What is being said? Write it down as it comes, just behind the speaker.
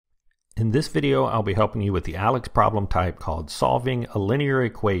In this video, I'll be helping you with the ALEKS problem type called solving a linear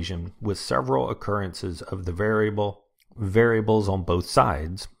equation with several occurrences of the variables on both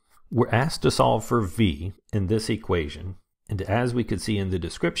sides. We're asked to solve for v in this equation, and as we could see in the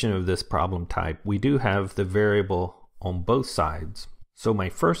description of this problem type, we do have the variable on both sides. So my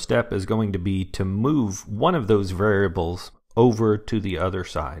first step is going to be to move one of those variables over to the other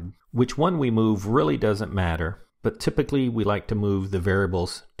side. Which one we move really doesn't matter, but typically we like to move the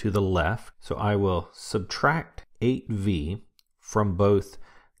variables to the left. So I will subtract 8v from both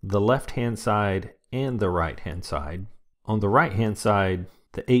the left-hand side and the right-hand side. On the right-hand side,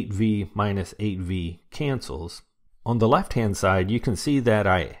 the 8v minus 8v cancels. On the left-hand side, you can see that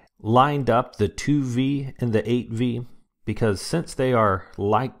I lined up the 2v and the 8v because since they are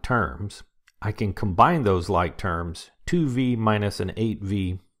like terms, I can combine those like terms. 2v minus an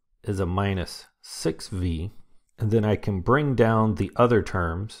 8v is a minus 6v. And then I can bring down the other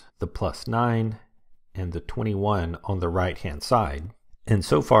terms, the plus 9 and the 21 on the right-hand side. And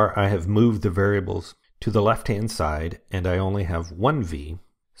so far I have moved the variables to the left-hand side and I only have one v.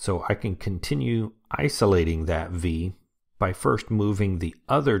 So I can continue isolating that v by first moving the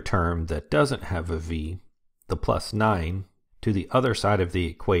other term that doesn't have a v, the plus 9, to the other side of the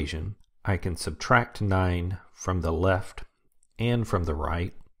equation. I can subtract 9 from the left and from the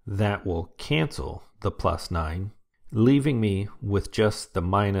right. That will cancel the plus 9, leaving me with just the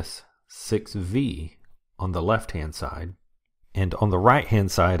minus 6v on the left-hand side. And on the right-hand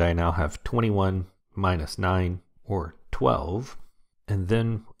side, I now have 21 minus 9, or 12. And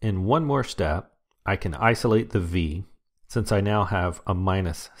then in one more step, I can isolate the v. Since I now have a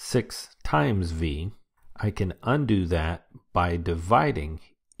minus 6 times v, I can undo that by dividing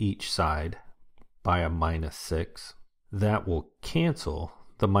each side by a minus 6. That will cancel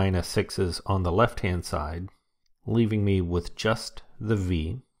the minus 6's on the left-hand side, leaving me with just the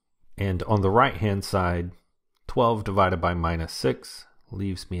v. And on the right-hand side, 12 divided by minus 6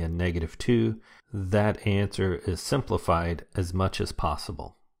 leaves me a negative 2. That answer is simplified as much as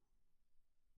possible.